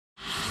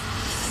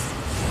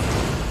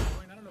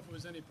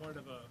necessarily part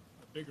of a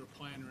bigger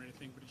plan or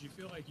anything, but did you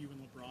feel like you and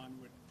LeBron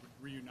would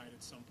reunite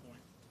at some point?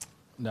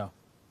 No.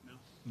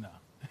 No?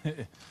 No.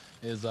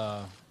 It's,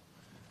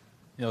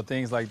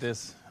 things like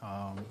this,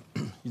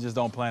 you just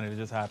don't plan it. It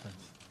just happens.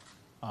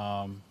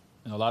 A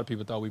lot of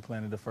people thought we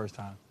planned it the first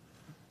time.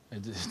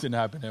 It just didn't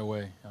happen that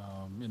way.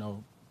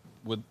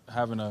 With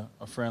having a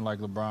friend like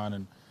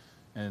LeBron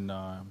and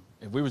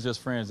if we was just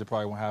friends, it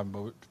probably won't happen,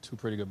 but we're two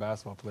pretty good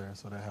basketball players,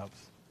 so that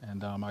helps.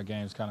 And our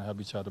games kind of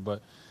help each other.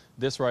 But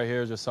this right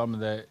here is just something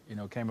that,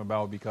 came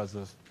about because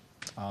of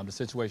the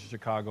situation in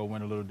Chicago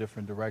went a little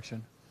different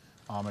direction,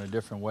 in a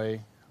different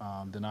way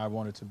than I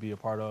wanted to be a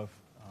part of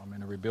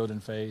in the rebuilding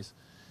phase.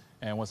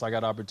 And once I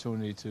got the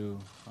opportunity to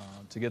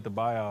get the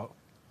buyout,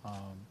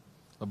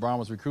 LeBron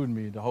was recruiting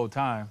me the whole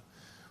time.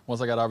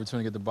 Once I got the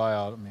opportunity to get the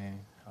buyout,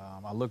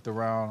 I looked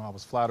around. I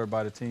was flattered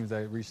by the teams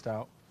that reached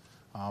out.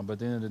 But at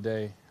the end of the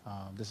day,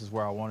 this is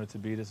where I wanted to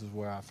be. This is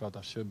where I felt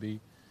I should be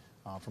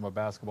from a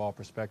basketball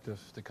perspective,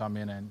 to come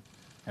in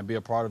and be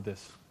a part of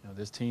this.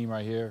 This team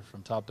right here,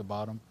 from top to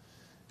bottom,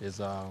 is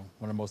one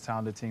of the most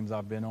talented teams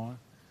I've been on.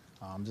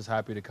 I'm just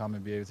happy to come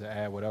and be able to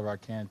add whatever I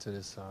can to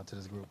this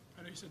group.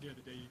 I know you said the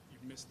other day you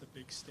missed the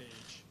big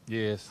stage.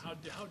 Yes. How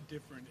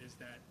different is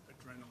that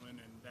adrenaline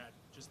and that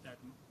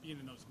being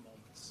in those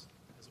moments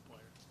as a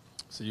player?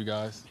 See you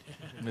guys.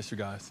 Miss you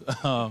guys.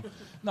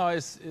 No,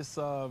 it's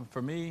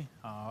for me.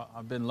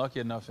 I've been lucky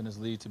enough in this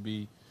league to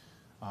be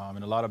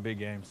in a lot of big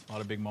games, a lot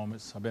of big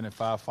moments. I've been in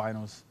 5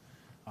 finals.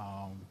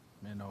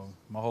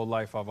 My whole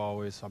life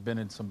I've been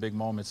in some big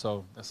moments.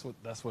 So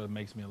that's what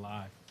makes me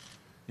alive.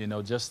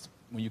 Just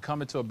when you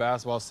come into a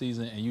basketball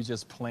season and you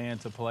just plan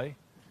to play,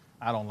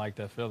 I don't like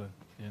that feeling.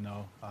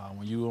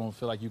 When you don't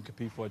feel like you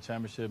compete for a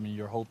championship and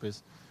your hope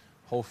is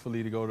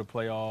hopefully to go to the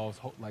playoffs.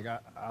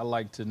 I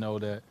like to know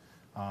that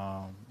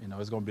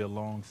it's going to be a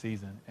long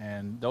season,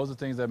 and those are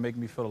things that make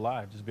me feel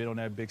alive. Just being on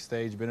that big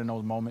stage, being in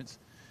those moments.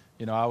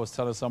 I was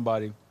telling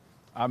somebody,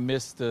 I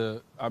missed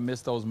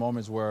those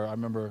moments where I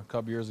remember a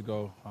couple years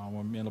ago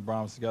when me and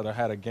LeBron was together. I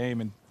had a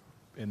game in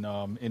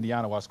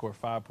Indiana where I scored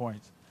 5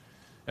 points.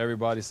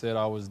 Everybody said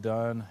I was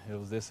done. It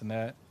was this and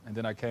that. And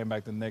then I came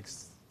back the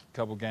next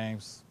couple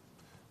games,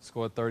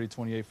 scored 30,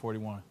 28,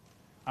 41.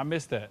 I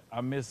miss that.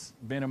 I miss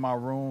being in my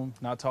room,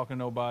 not talking to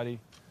nobody,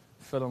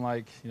 feeling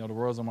like, the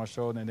world's on my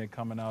shoulder, and then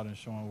coming out and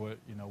showing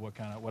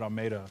what I'm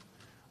made of.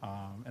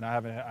 And I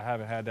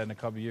haven't had that in a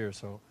couple of years.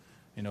 So,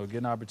 getting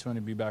an opportunity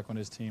to be back on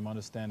this team,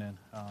 understanding,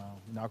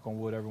 knock on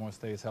wood, everyone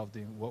stays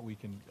healthy, and what we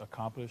can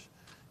accomplish,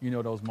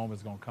 those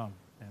moments are going to come.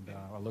 And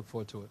I look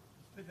forward to it.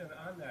 But then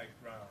on that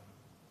ground,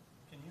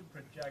 can you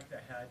project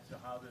ahead to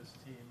how this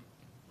team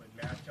would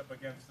match up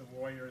against the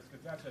Warriors?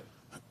 Because that's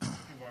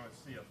you want to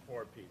see a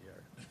 4-peat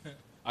here.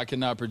 I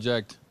cannot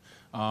project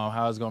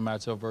how it's going to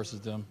match up versus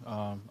them.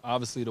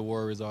 Obviously, the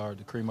Warriors are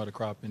the cream of the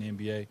crop in the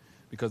NBA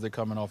because they're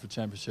coming off a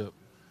championship.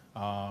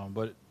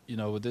 But,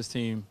 with this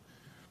team,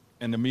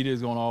 and the media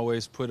is going to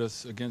always put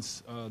us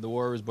against the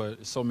Warriors,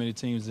 but so many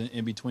teams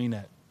in between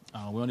that.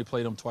 We only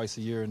play them twice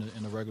a year in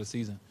the regular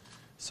season.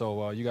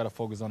 So you got to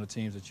focus on the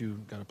teams that you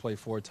got to play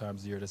 4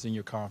 times a year, that's in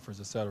your conference,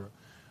 et cetera.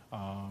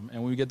 And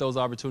when we get those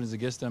opportunities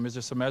against them, it's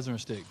just a measuring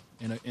stick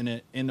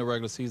in the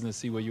regular season to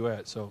see where you're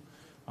at. So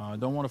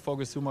don't want to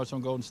focus too much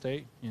on Golden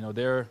State.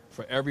 They're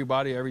for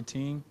everybody, every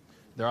team.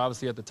 They're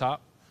obviously at the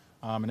top,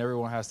 and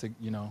everyone has to,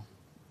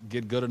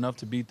 get good enough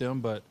to beat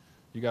them. But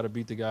you got to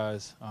beat the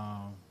guys,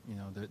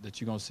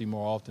 that you're going to see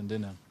more often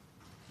than them.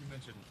 You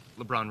mentioned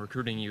LeBron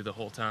recruiting you the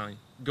whole time.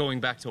 Going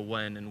back to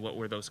when and what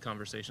were those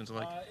conversations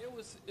like?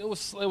 It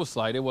was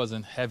slight. It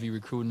wasn't heavy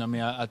recruiting.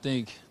 I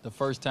think the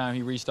first time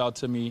he reached out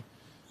to me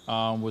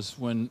was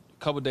when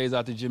a couple days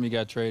after Jimmy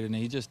got traded, and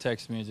he just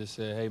texted me and just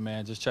said, "Hey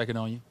man, just checking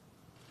on you."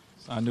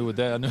 So I knew what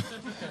that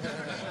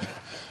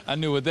I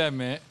knew what that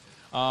meant.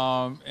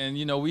 And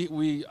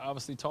we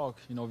obviously talk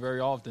very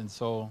often.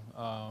 So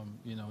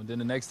then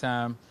the next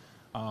time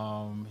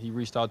he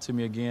reached out to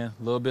me again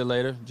a little bit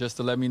later just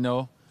to let me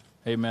know,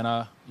 hey man,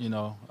 I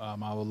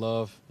would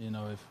love,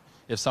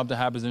 if something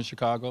happens in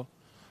Chicago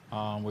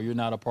where you're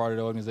not a part of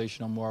the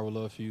organization no more, I would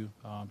love for you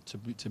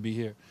to be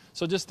here.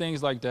 So just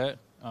things like that.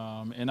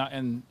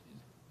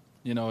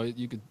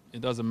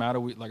 It doesn't matter.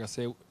 Like I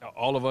say,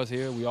 all of us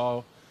here, we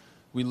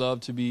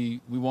want to be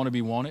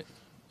wanted,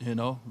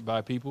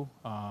 by people.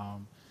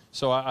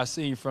 So I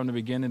see from the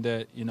beginning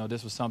that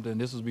this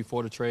was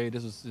before the trade.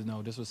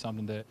 This was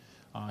something that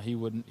he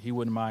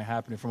wouldn't mind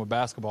happening from a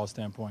basketball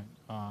standpoint.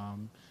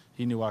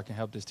 He knew I can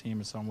help this team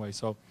in some way.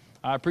 So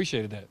I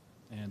appreciated that.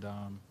 And,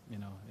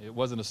 it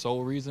wasn't a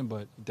sole reason,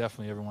 but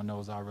definitely everyone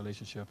knows our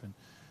relationship.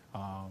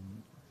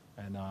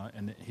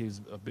 And he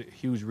was a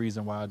huge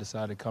reason why I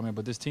decided to come in.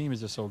 But this team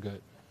is just so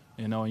good,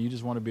 and you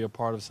just want to be a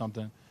part of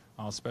something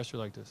special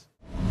like this.